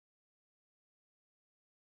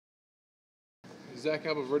Zach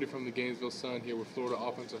Alberti from the Gainesville Sun here with Florida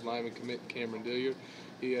offensive lineman commit Cameron Dillard.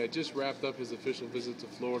 He just wrapped up his official visit to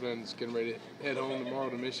Florida and is getting ready to head home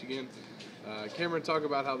tomorrow to Michigan. Cameron, talk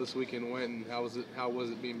about how this weekend went and how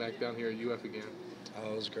was it being back down here at UF again?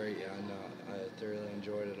 Oh, it was great. Yeah, I know. I thoroughly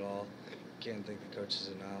enjoyed it all. Can't thank the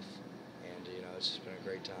coaches enough, and it's just been a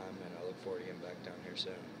great time, and I look forward to getting back down here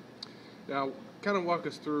soon. Now, kind of walk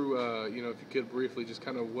us through, if you could briefly, just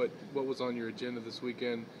kind of what was on your agenda this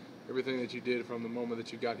weekend, everything that you did from the moment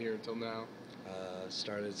that you got here until now.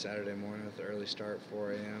 Started Saturday morning with an early start,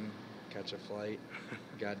 4 a.m., catch a flight,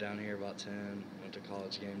 got down here about 10, went to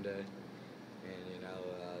college game day,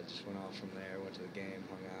 and, just went off from there, went to the game,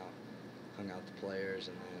 hung out with the players,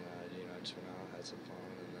 and then, just went out, had some fun,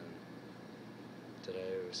 and then today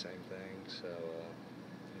it was the same thing, so,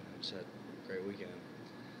 just had a great weekend.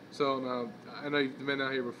 So now, I know you've been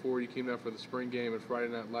out here before. You came down for the spring game and Friday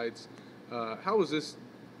Night Lights. How was this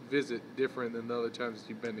visit different than the other times that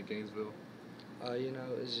you've been to Gainesville?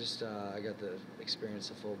 It's just I got to experience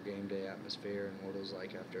the full game day atmosphere and what it was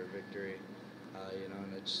like after a victory, and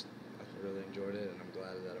I really enjoyed it, and I'm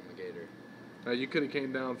glad that I'm a Gator. You could have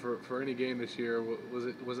came down for any game this year. Was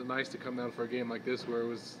it nice to come down for a game like this where it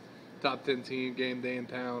was top 10 team, game day in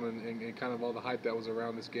town, and kind of all the hype that was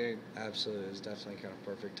around this game? Absolutely. It was definitely kind of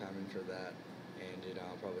perfect timing for that, and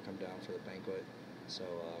I'll probably come down for the banquet, so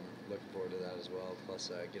looking forward to that as well,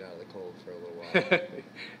 plus get out of the cold for a little while.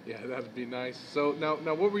 Yeah, that'd be nice. So now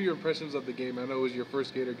what were your impressions of the game? I know it was your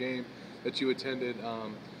first Gator game that you attended.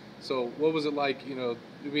 So what was it like,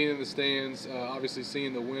 being in the stands, obviously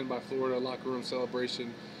seeing the win by Florida, locker room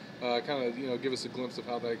celebration, kind of, give us a glimpse of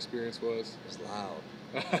how that experience was? It was loud.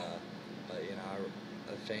 But,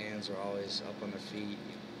 the fans were always up on their feet.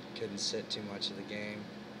 You couldn't sit too much of the game,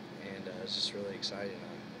 and it was just really exciting.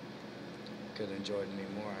 I couldn't enjoy it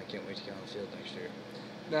anymore. I can't wait to get on the field next year.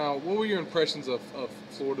 Now, what were your impressions of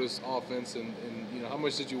Florida's offense, and how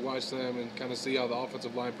much did you watch them and kind of see how the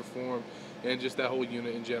offensive line performed and just that whole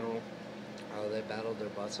unit in general? Oh, they battled their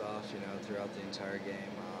butts off, throughout the entire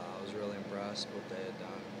game. I was really impressed with what they had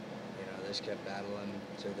done. They just kept battling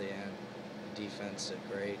till the end. The defense did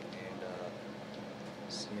great, and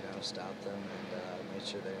stopped them and made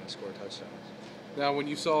sure they didn't score touchdowns. Now, when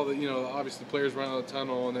you saw that, obviously the players running out of the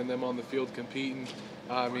tunnel and then them on the field competing,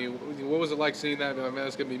 what was it like seeing that? I mean,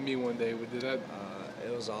 that's going to be me one day. Did that?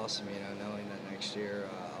 It was awesome, knowing that next year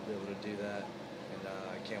I'll be able to do that, and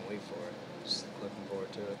I can't wait for it. Just looking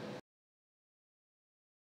forward to it.